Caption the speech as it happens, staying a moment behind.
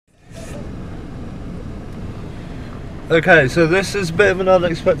Okay, so this is a bit of an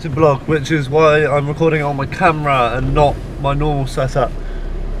unexpected vlog, which is why I'm recording it on my camera and not my normal setup.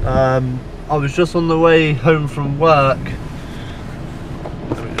 I was just on the way home from work.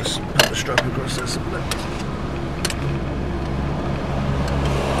 Let me just put the strap across this a bit.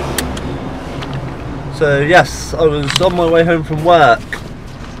 So yes, I was on my way home from work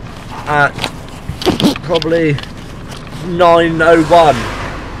at probably 9:01,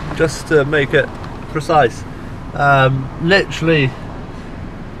 just to make it precise. Literally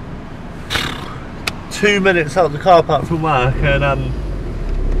 2 minutes out of the car park from work, and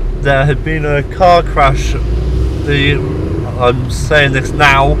there had been a car crash. I'm saying this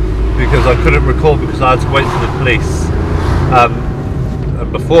now because I couldn't record because I had to wait for the police.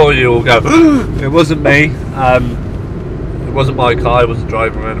 And before you all go, it wasn't me. It wasn't my car. I wasn't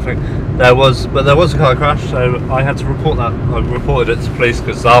driving or anything. There was a car crash, so I had to report that. I reported it to police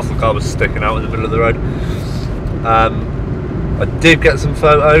because half the car was sticking out in the middle of the road. I did get some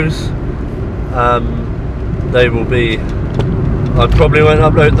photos. They will be. I probably won't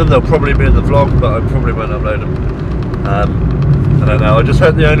upload them. They'll probably be in the vlog, but I probably won't upload them. I don't know. I just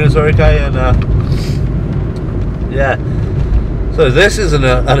hope the owners are okay, and yeah. So this is an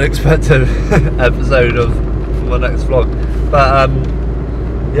unexpected episode of my next vlog, but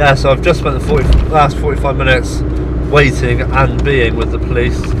yeah. So I've just spent the last 45 minutes waiting and being with the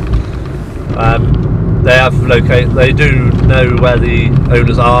police. They do know where the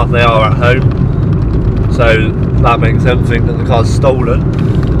owners are. They are at home, so that makes them think that the car's stolen,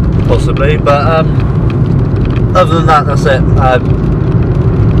 possibly. But other than that, that's it.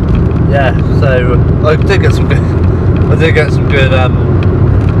 Yeah. So I did get some good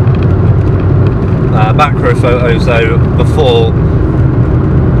macro photos though before,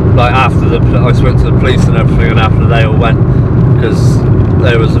 like after I spoke to the police and everything, and after they all went, because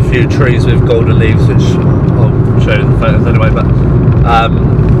there was a few trees with golden leaves, which I'll show you the photos anyway. But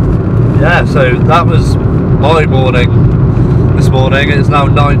yeah, so that was my morning this morning. It's now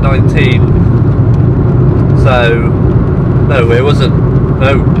 9:19. So no, it wasn't.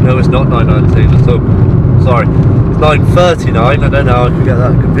 No, it's not 9:19 at all. Sorry, it's 9:39. I don't know. I could get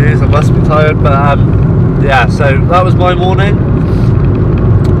that confused. I must be tired. But yeah, so that was my morning.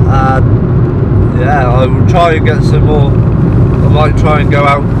 Yeah, I will try and get some more. I might try and go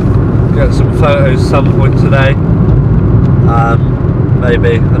out, get some photos some point today.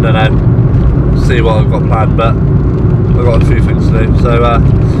 Maybe, I don't know. See what I've got planned, but I've got a few things to do. So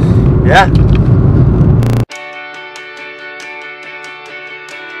yeah.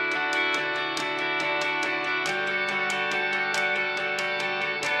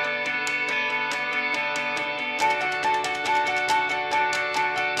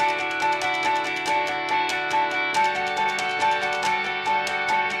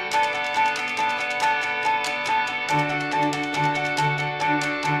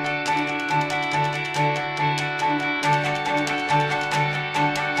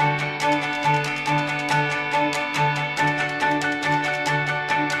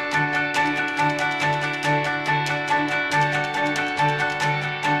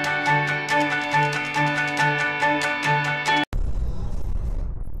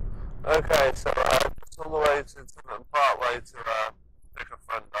 Okay, so just on the way to Timothy Parkway to pick a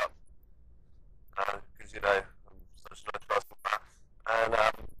friend up, because you know I'm such a nice person, and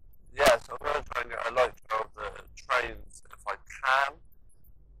yeah, so I'm going to try and get a light show of the trains if I can.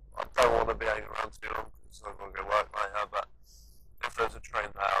 I don't want to be hanging around too long because I'm going to go work later, but if there's a train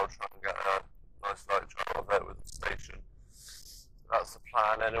there, I'll try and get a nice light show of it with the station. That's the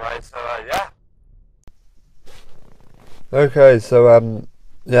plan anyway. So yeah. Okay, so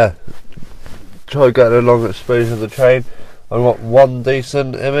yeah, try getting a long exposure of the train. I got one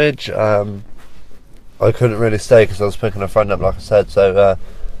decent image. I couldn't really stay because I was picking a friend up, like I said, so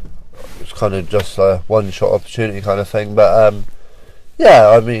it's kind of just a one-shot opportunity kind of thing. But yeah,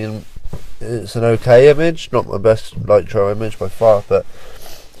 I mean, it's an okay image, not my best nitro image by far, but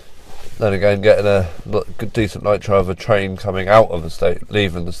then again, getting a good decent nitro of a train coming out of the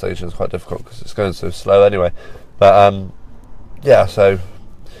leaving the station is quite difficult because it's going so slow anyway. But yeah, so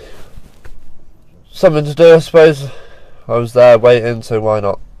something to do, I suppose. I was there waiting, so why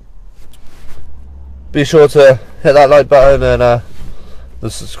not? Be sure to hit that like button and the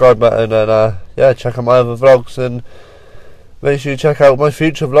subscribe button, and yeah, check out my other vlogs, and make sure you check out my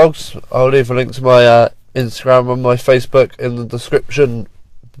future vlogs. I'll leave a link to my Instagram and my Facebook in the description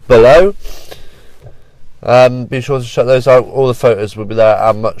below. Be sure to check those out. All the photos will be there,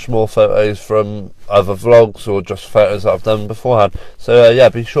 and much more photos from other vlogs or just photos that I've done beforehand. So yeah,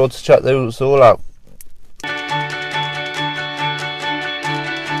 be sure to check those all out.